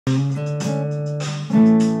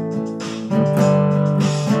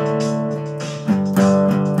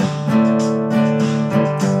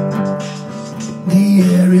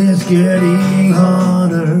getting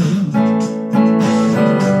harder.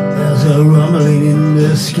 There's a rumbling in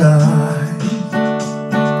the sky.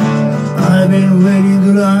 I've been waiting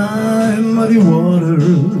till I'm muddy water,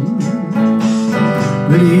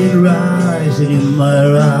 with it rising in my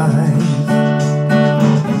eyes.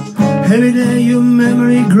 Every day your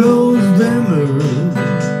memory grows dimmer.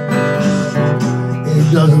 It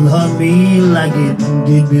doesn't haunt me like it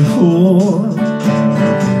did before.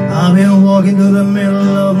 I've been walking to the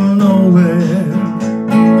middle of nowhere,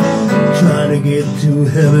 trying to get to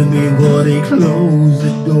heaven before they close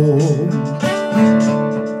the door.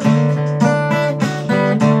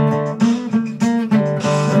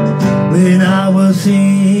 When I was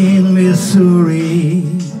in Missouri,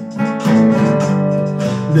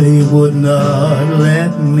 they would not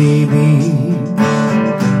let me be.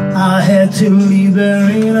 I had to leave there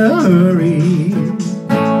in a hurry.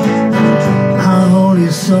 I only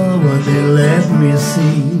saw what they let me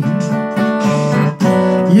see.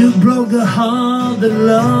 You broke the heart that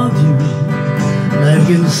loved you, like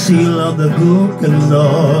in the seal of the book and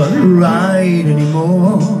not right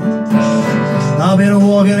anymore. I've been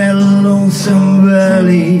walking that lonesome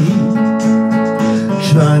valley,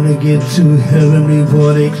 trying to get to heaven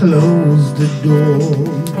before they close the door.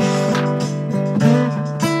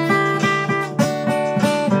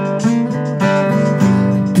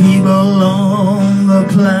 People on the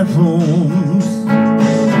platforms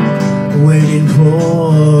waiting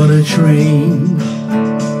for the train.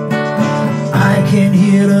 I can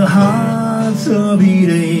hear the hearts are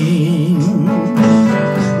beating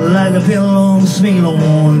like a pendulum swinging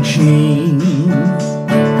on chain.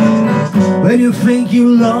 When you think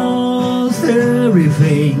you lost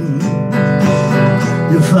everything,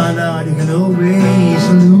 you find out you can always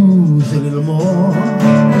lose a little more.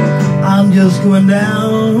 I'm just going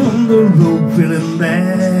down the road feeling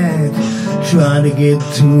bad, trying to get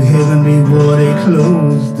to heaven before they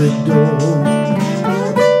close the door.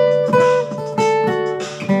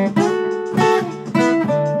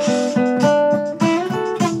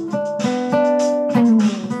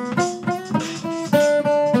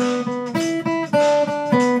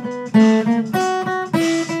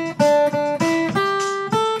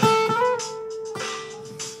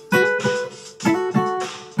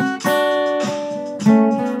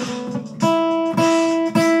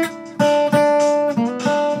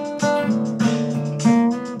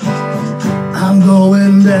 I'm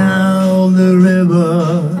going down the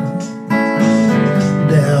river,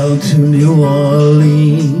 down to New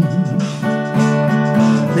Orleans.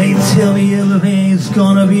 They tell me everything's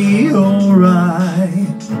gonna be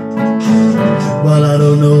alright, but I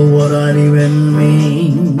don't know what that even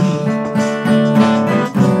means.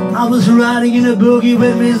 I was riding in a boogie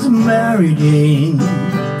with Miss Mary Jane.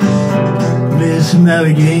 Miss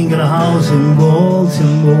Mary Jane got a house in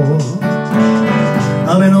Baltimore.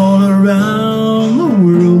 I've been all around the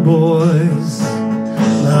world, boys.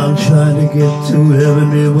 Now I'm trying to get to heaven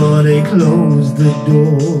before they close the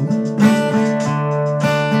door.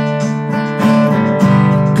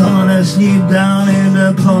 Gonna sleep down in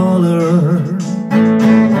the parlor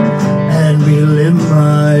and relive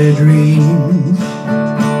my dreams.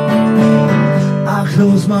 I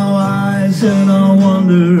close my eyes and I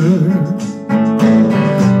wonder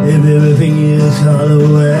if everything is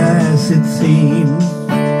hollow as it seems.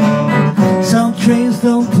 Some trains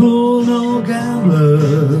don't pull no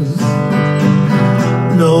gamblers,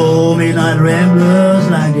 no midnight ramblers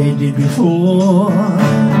like they did before.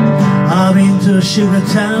 I've been to Sugar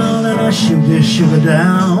Town and I shoot this sugar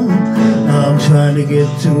down. Now I'm trying to get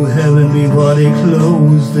to heaven before they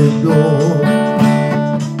close the door.